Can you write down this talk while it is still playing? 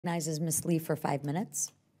Recognizes Ms. Lee for 5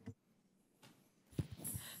 minutes.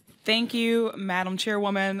 Thank you, Madam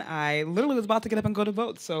Chairwoman. I literally was about to get up and go to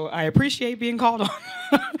vote, so I appreciate being called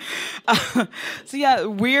on. So yeah,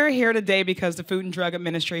 we're here today because the Food and Drug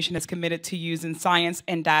Administration is committed to using science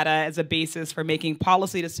and data as a basis for making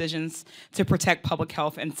policy decisions to protect public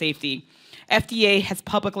health and safety. FDA has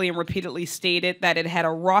publicly and repeatedly stated that it had a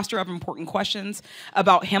roster of important questions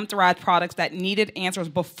about hemp-derived products that needed answers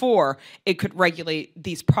before it could regulate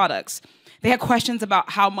these products. They had questions about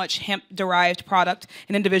how much hemp-derived product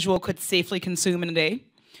an individual could safely consume in a day,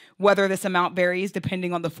 whether this amount varies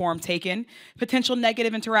depending on the form taken, potential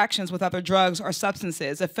negative interactions with other drugs or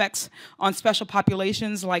substances, effects on special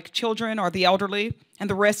populations like children or the elderly, and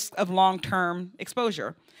the risks of long-term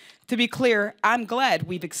exposure. To be clear, I'm glad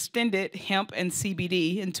we've extended hemp and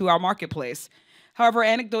CBD into our marketplace. However,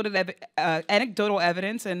 anecdotal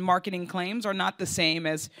evidence and marketing claims are not the same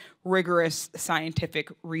as rigorous scientific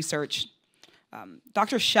research.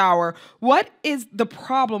 Dr. Schauer, what is the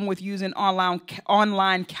problem with using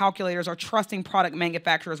online calculators or trusting product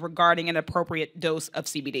manufacturers regarding an appropriate dose of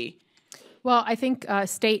CBD? Well, I think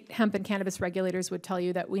state hemp and cannabis regulators would tell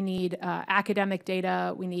you that we need academic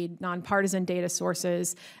data, we need nonpartisan data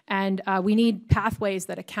sources, and we need pathways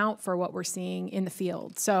that account for what we're seeing in the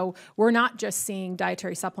field. So we're not just seeing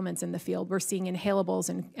dietary supplements in the field, we're seeing inhalables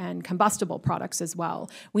and combustible products as well.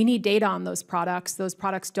 We need data on those products. Those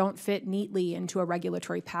products don't fit neatly into a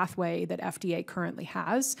regulatory pathway that FDA currently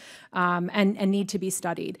has and need to be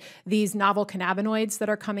studied. These novel cannabinoids that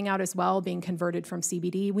are coming out as well, being converted from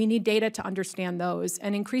CBD, we need data to understand those,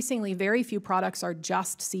 and increasingly very few products are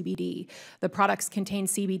just CBD. The products contain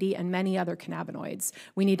CBD and many other cannabinoids.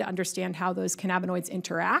 We need to understand how those cannabinoids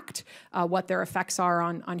interact, what their effects are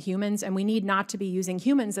on humans, and we need not to be using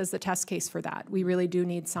humans as the test case for that. We really do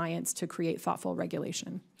need science to create thoughtful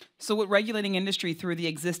regulation. So would regulating industry through the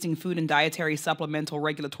existing food and dietary supplemental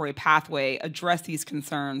regulatory pathway address these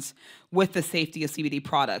concerns with the safety of CBD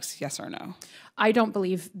products, yes or no? I don't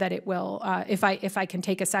believe that it will. If I can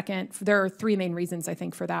take a second, there are three main reasons I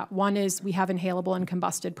think for that. One is we have inhalable and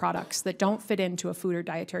combusted products that don't fit into a food or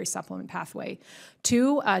dietary supplement pathway.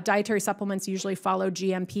 Two, dietary supplements usually follow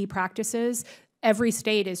GMP practices. Every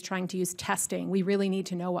state is trying to use testing. We really need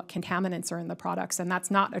to know what contaminants are in the products, and that's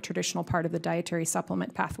not a traditional part of the dietary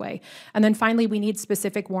supplement pathway. And then finally, we need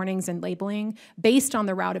specific warnings and labeling based on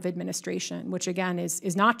the route of administration, which again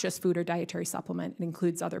is not just food or dietary supplement, it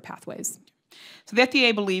includes other pathways. So the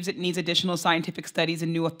FDA believes it needs additional scientific studies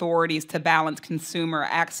and new authorities to balance consumer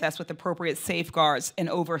access with appropriate safeguards and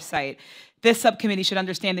oversight. This subcommittee should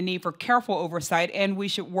understand the need for careful oversight, and we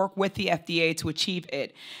should work with the FDA to achieve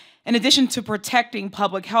it. In addition to protecting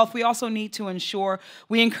public health, we also need to ensure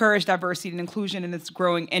we encourage diversity and inclusion in this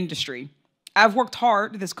growing industry. I've worked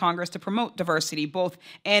hard this Congress to promote diversity, both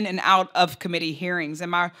in and out of committee hearings.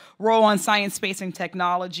 In my role on Science, Space, and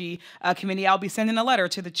Technology Committee, I'll be sending a letter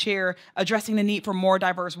to the chair addressing the need for more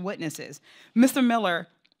diverse witnesses. Mr. Miller,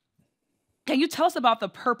 can you tell us about the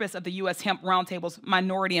purpose of the U.S. Hemp Roundtable's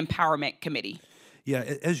Minority Empowerment Committee? Yeah,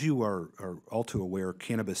 as you are all too aware,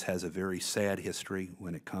 cannabis has a very sad history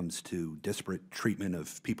when it comes to disparate treatment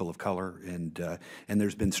of people of color, and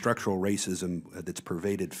there's been structural racism that's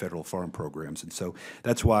pervaded federal farm programs, and so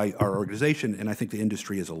that's why our organization, and I think the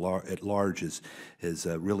industry at large, is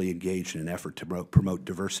really engaged in an effort to promote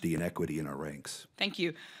diversity and equity in our ranks. Thank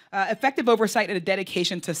you. Effective oversight and a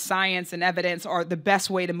dedication to science and evidence are the best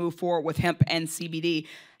way to move forward with hemp and CBD.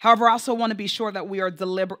 However, I also want to be sure that we are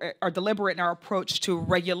deliberate in our approach to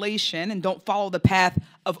regulation and don't follow the path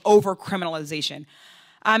of over-criminalization.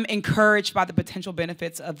 I'm encouraged by the potential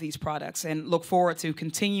benefits of these products and look forward to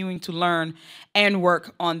continuing to learn and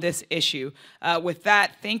work on this issue. With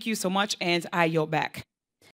that, thank you so much, and I yield back.